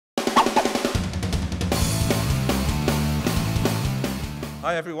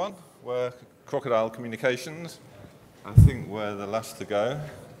Hi everyone, we're Crocodile Communications. I think we're the last to go,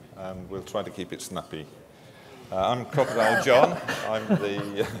 and we'll try to keep it snappy. I'm Crocodile John. I'm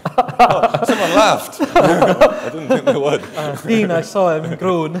the... Oh, someone laughed. I didn't think they would. Dean, I saw him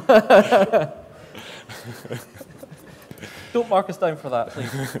groan. Don't mark us down for that,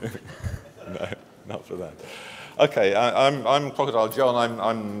 please. No, not for that. Okay, I'm Crocodile John.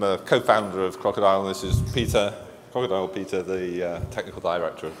 I'm the co-founder of Crocodile. This is Peter, Crocodile Peter, the technical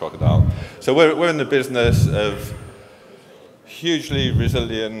director of Crocodile. So we're in the business of hugely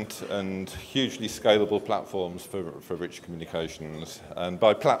resilient and hugely scalable platforms for rich communications. And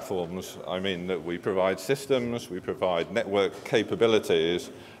by platforms, I mean that we provide systems, we provide network capabilities,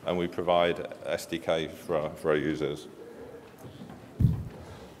 and we provide SDK for our users.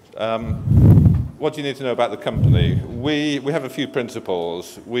 What do you need to know about the company? We have a few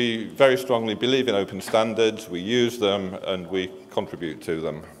principles. We very strongly believe in open standards, we use them, and we contribute to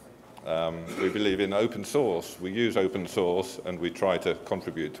them. We believe in open source. We use open source, and we try to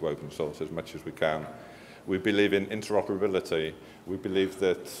contribute to open source as much as we can. We believe in interoperability. We believe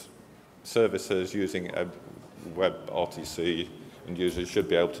that services using a WebRTC and users should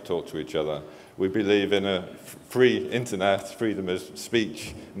be able to talk to each other. We believe in a free internet, freedom of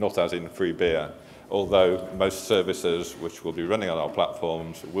speech, not as in free beer, although most services which will be running on our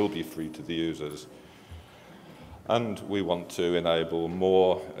platforms will be free to the users. And we want to enable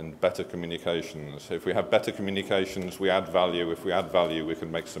more and better communications. If we have better communications, we add value. If we add value, we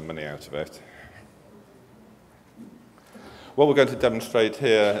can make some money out of it. What we're going to demonstrate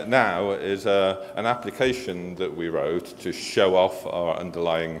here now is an application that we wrote to show off our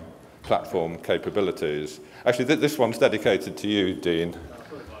underlying platform capabilities. Actually, this one's dedicated to you, Dean.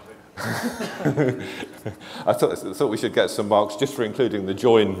 I thought we should get some marks just for including the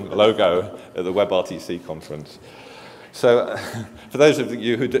join logo at the WebRTC conference. So for those of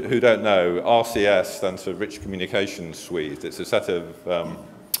you who don't know, RCS stands for Rich Communications Suite. It's a set of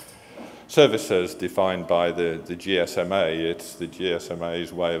services defined by the GSMA. It's the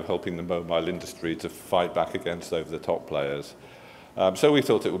GSMA's way of helping the mobile industry to fight back against over-the-top players. So we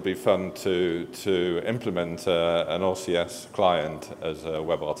thought it would be fun to implement an RCS client as a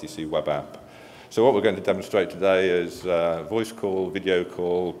WebRTC web app. So what we're going to demonstrate today is voice call, video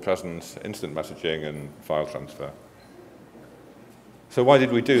call, presence, instant messaging, and file transfer. So why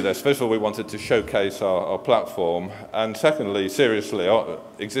did we do this? First of all, we wanted to showcase our platform, and secondly, seriously, our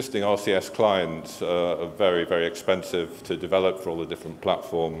existing RCS clients are very, very expensive to develop for all the different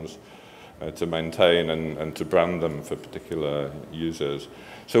platforms, to maintain and to brand them for particular users.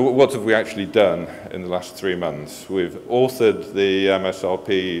 So what have we actually done in the last 3 months? We've authored the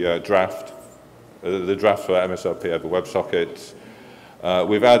MSRP draft, the draft for MSRP over WebSockets.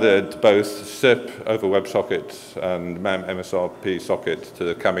 We've added both SIP over WebSockets and MSRP socket to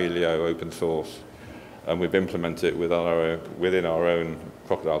the Camilio open source, and we've implemented it within our own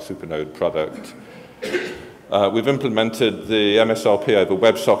Crocodile Supernode product. We've implemented the MSRP over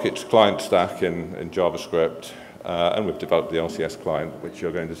WebSockets client stack in JavaScript, and we've developed the RCS client, which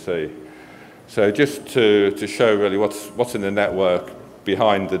you're going to see. So just to show really what's in the network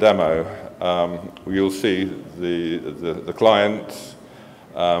behind the demo, you'll see the client.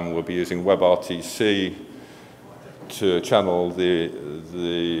 We'll be using WebRTC to channel the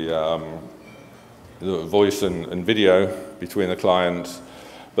voice and video between the clients.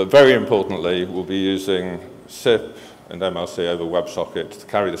 But very importantly, we'll be using SIP and MLC over WebSockets to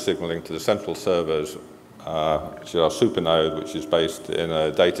carry the signaling to the central servers, which is our Supernode, which is based in a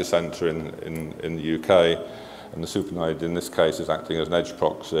data center in the UK. And the Supernode, in this case, is acting as an edge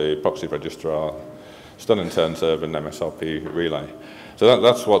proxy registrar, stun and turn server, and MSRP relay. So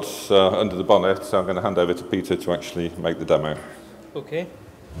that's what's under the bonnet. So I'm going to hand over to Peter to actually make the demo. Okay.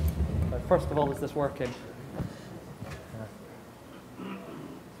 First of all, is this working?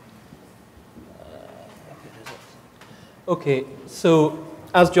 Okay, so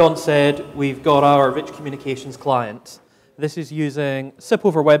as John said, we've got our Rich Communications client. This is using SIP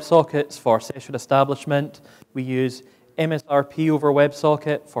over WebSockets for session establishment. We use MSRP over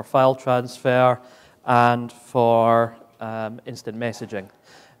WebSocket for file transfer and for instant messaging.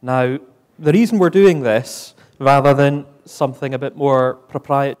 Now, the reason we're doing this, rather than something a bit more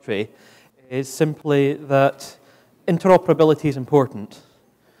proprietary, is simply that interoperability is important.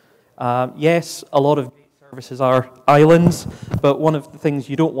 Yes, a lot of services are islands, but one of the things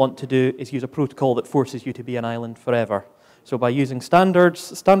you don't want to do is use a protocol that forces you to be an island forever. So by using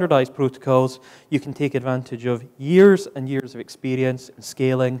standardized protocols, you can take advantage of years and years of experience in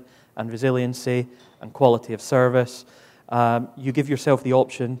scaling and resiliency and quality of service. You give yourself the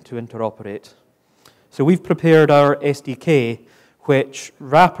option to interoperate. So we've prepared our SDK, which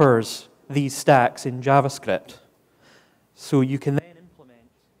wrappers these stacks in JavaScript. So you can then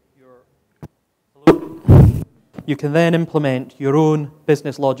implement your own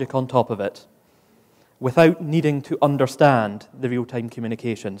business logic on top of it without needing to understand the real-time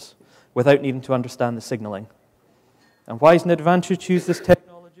communications, without needing to understand the signaling. And why is it an advantage to use this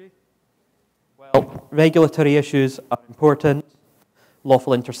technology? Well, regulatory issues are important,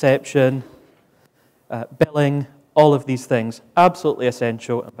 lawful interception, billing, all of these things, absolutely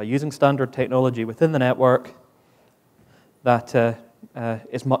essential. And by using standard technology within the network, that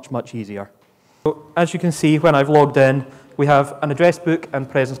is much, much easier. So, as you can see, when I've logged in, we have an address book and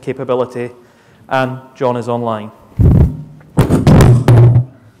presence capability, and John is online.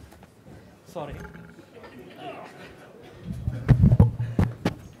 Sorry.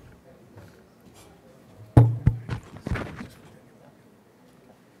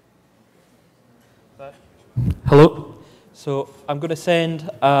 Hello. So I'm going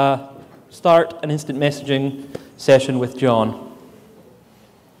to start an instant messaging session with John.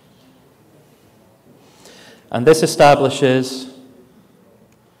 And this establishes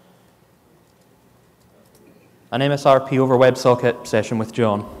an MSRP over WebSocket session with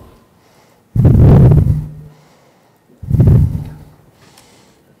John.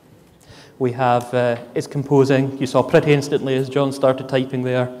 We have it's composing. You saw pretty instantly as John started typing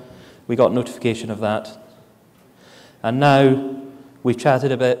there. We got notification of that. And now we've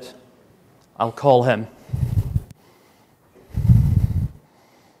chatted a bit. I'll call him.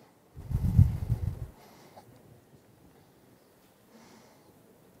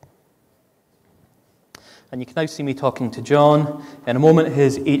 And you can now see me talking to John. In a moment,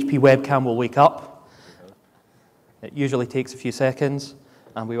 his HP webcam will wake up. It usually takes a few seconds,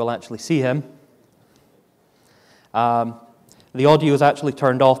 and we will actually see him. The audio is actually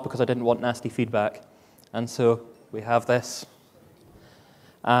turned off because I didn't want nasty feedback. And so we have this.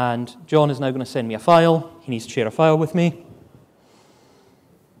 And John is now going to send me a file. He needs to share a file with me.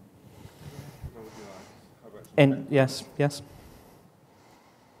 And yes, yes.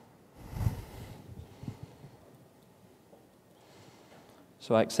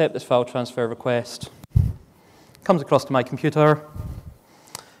 So I accept this file transfer request. Comes across to my computer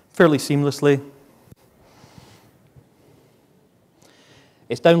fairly seamlessly.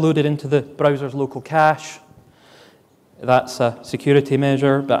 It's downloaded into the browser's local cache. That's a security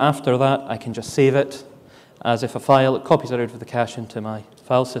measure, but after that I can just save it as if a file. It copies it out of the cache into my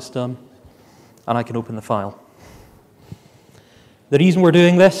file system, and I can open the file. The reason we're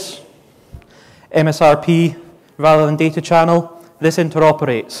doing this, MSRP rather than data channel, this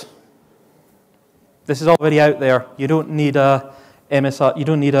interoperates. This is already out there. You don't need another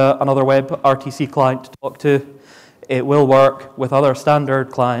WebRTC client to talk to. It will work with other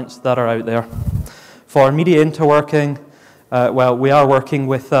standard clients that are out there. For media interworking, well, we are working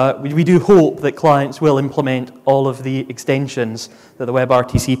with, we do hope that clients will implement all of the extensions that the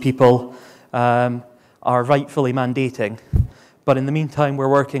WebRTC people are rightfully mandating. But in the meantime, we're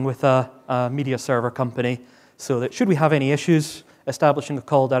working with a media server company so that should we have any issues establishing a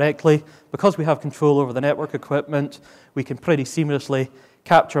call directly, because we have control over the network equipment, we can pretty seamlessly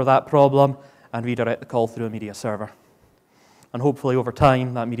capture that problem and redirect the call through a media server. And hopefully over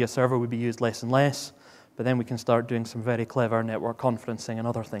time, that media server will be used less and less, but then we can start doing some very clever network conferencing and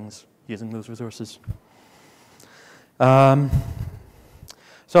other things using those resources. So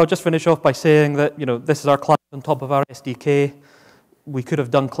I'll just finish off by saying that, this is our client on top of our SDK. We could have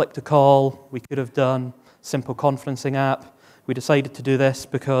done click-to-call. We could have done simple conferencing app. We decided to do this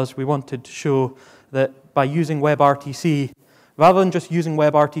because we wanted to show that by using WebRTC, rather than just using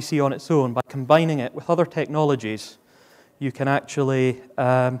WebRTC on its own, by combining it with other technologies, you can actually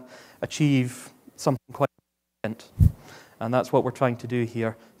achieve something quite different. And that's what we're trying to do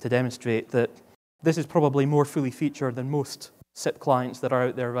here, to demonstrate that this is probably more fully featured than most SIP clients that are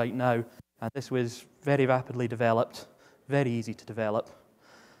out there right now. And this was very rapidly developed, very easy to develop.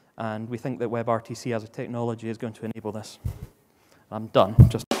 And we think that WebRTC as a technology is going to enable this. I'm done.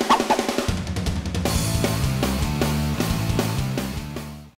 Just